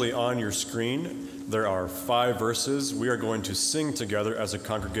partially on your screen. There are 5 verses. We are going to sing together as a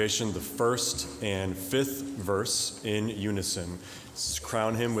congregation the first and 5th verse in unison.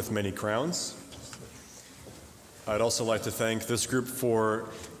 Crown him with many crowns. I'd also like to thank this group for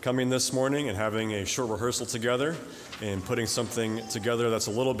coming this morning and having a short rehearsal together and putting something together that's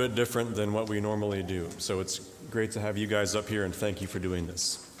a little bit different than what we normally do. So it's great to have you guys up here, and thank you for doing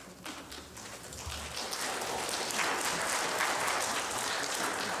this.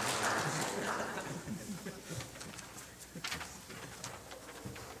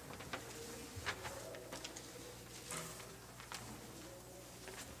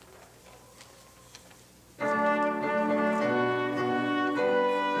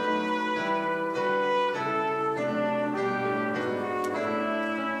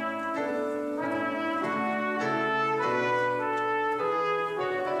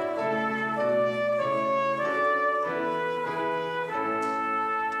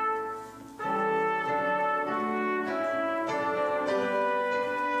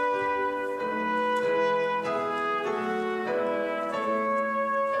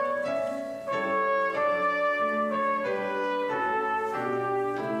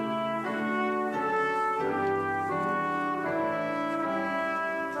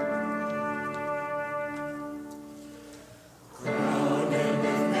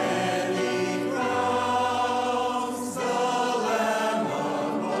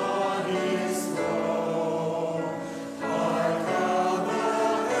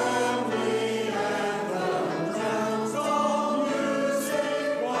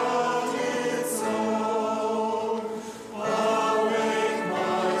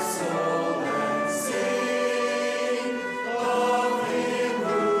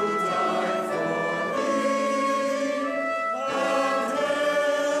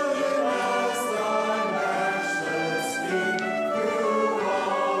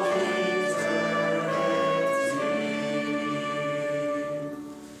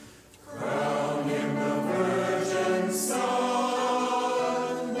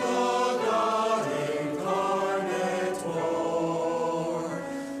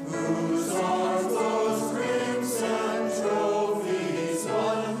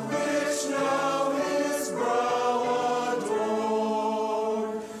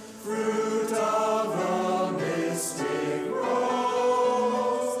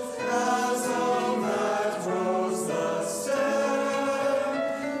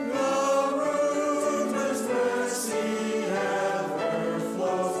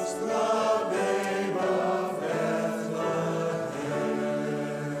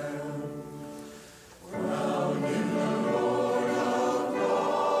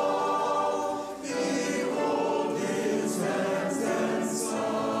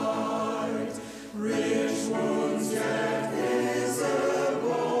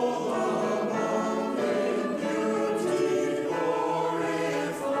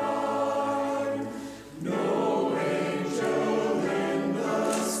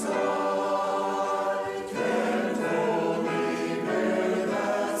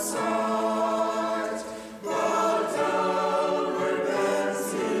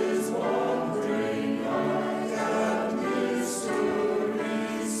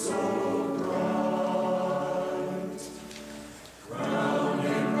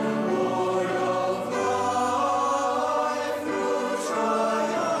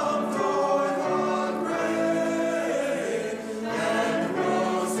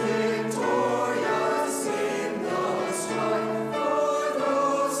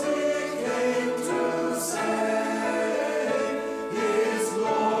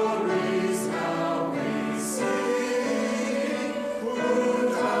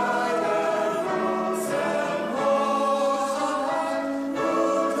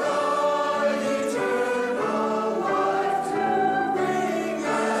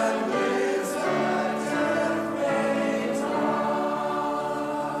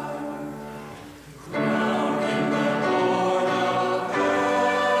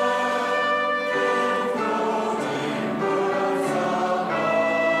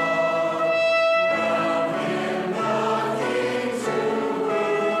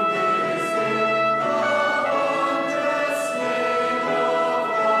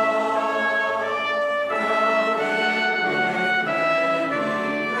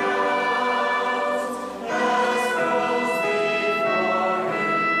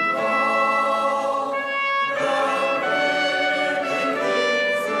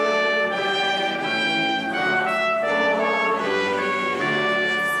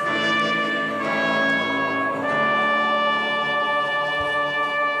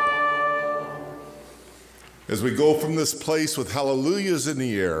 As we go from this place with hallelujahs in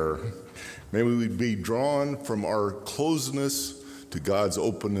the air, May we be drawn from our closeness to God's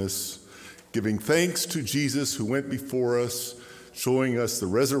openness, giving thanks to Jesus who went before us, showing us the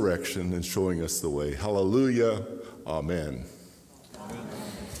resurrection and showing us the way. Hallelujah. Amen.